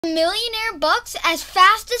millionaire bucks as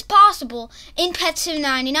fast as possible in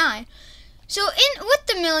ps99. So with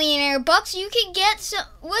the millionaire bucks, you can get some,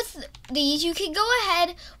 with these you can go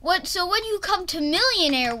ahead. So when you come to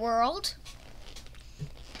millionaire world,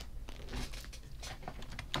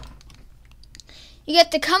 you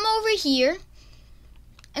get to come over here,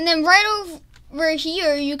 and then right over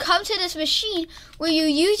here you come to this machine where you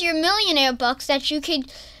use your millionaire bucks that you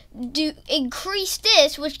could increase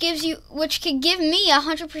this, which can give me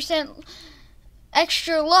 100%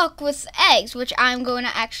 extra luck with eggs, which I'm going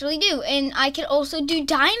to actually do. And I can also do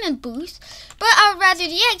diamond boost, but I would rather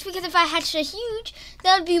the eggs, because if I hatched a huge,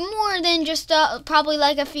 that would be more than just probably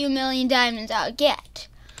like a few million diamonds I would get.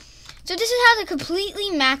 So this is how to completely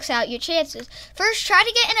max out your chances. First, try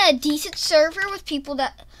to get in a decent server with people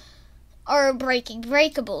that are breaking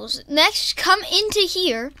breakables. Next, come into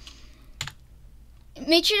here.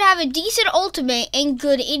 Make sure to have a decent ultimate and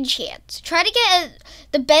good enchants. Try to get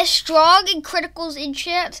the best strong and criticals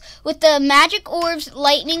enchants with the magic orbs,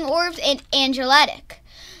 lightning orbs, and angelic.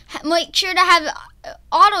 Make sure to have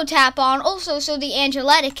auto tap on also so the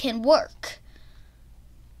angelic can work.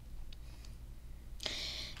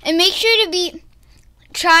 And make sure to be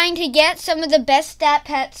trying to get some of the best stat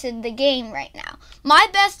pets in the game right now. My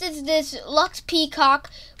best is this Lux Peacock,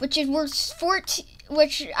 which is worth 14.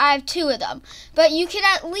 Which I have 2 of them, but you can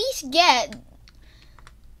at least you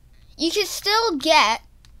can still get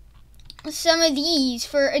some of these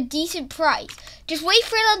for a decent price. Just wait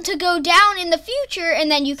for them to go down in the future, and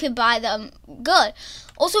then you can buy them good.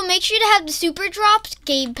 Also, make sure to have the Super Drops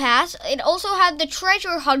Game Pass, and also have the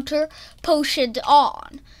Treasure Hunter potions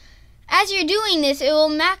on. As you're doing this, it will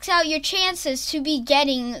max out your chances to be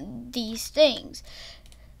getting these things.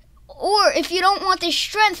 Or if you don't want the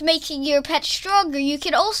strength making your pet stronger, you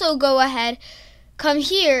can also go ahead, come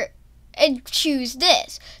here, and choose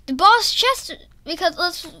this. The boss chest, because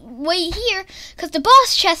let's wait here, because the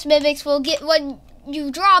boss chest mimics will get, when you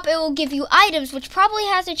drop, it will give you items, which probably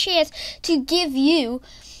has a chance to give you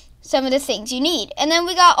some of the things you need. And then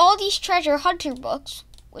we got all these treasure hunter books,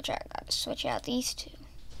 which I got to switch out these two.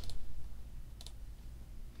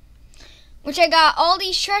 Which I got all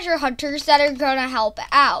these treasure hunters that are going to help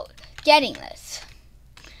out getting this.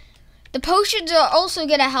 The potions are also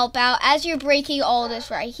going to help out as you're breaking all this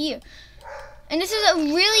right here. And this is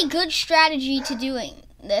a really good strategy to doing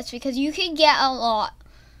this, because you can get a lot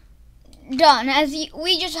done.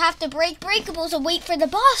 We just have to break breakables and wait for the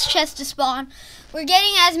boss chest to spawn. We're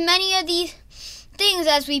getting as many of these things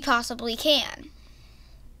as we possibly can.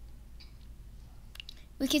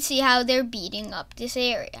 We can see how they're beating up this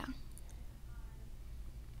area.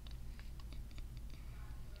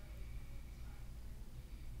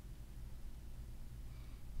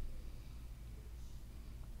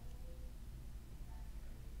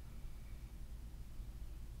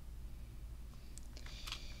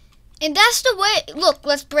 And that's the way. Look,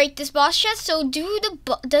 let's break this boss chest. So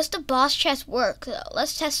does the boss chest work though?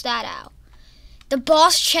 Let's test that out. The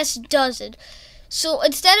boss chest doesn't. So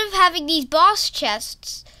instead of having these boss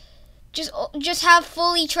chests, just have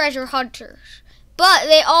fully treasure hunters. But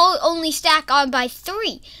they all only stack on by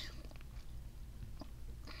 3.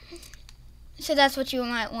 So that's what you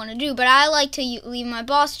might want to do. But I like to leave my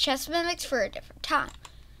boss chest mimics for a different time.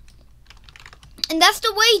 And that's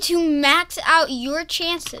the way to max out your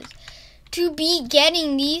chances to be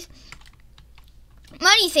getting these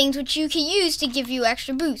money things, which you can use to give you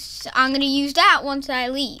extra boosts. I'm going to use that once I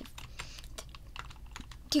leave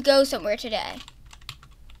to go somewhere today.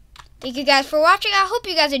 Thank you guys for watching. I hope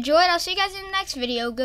you guys enjoyed. I'll see you guys in the next video.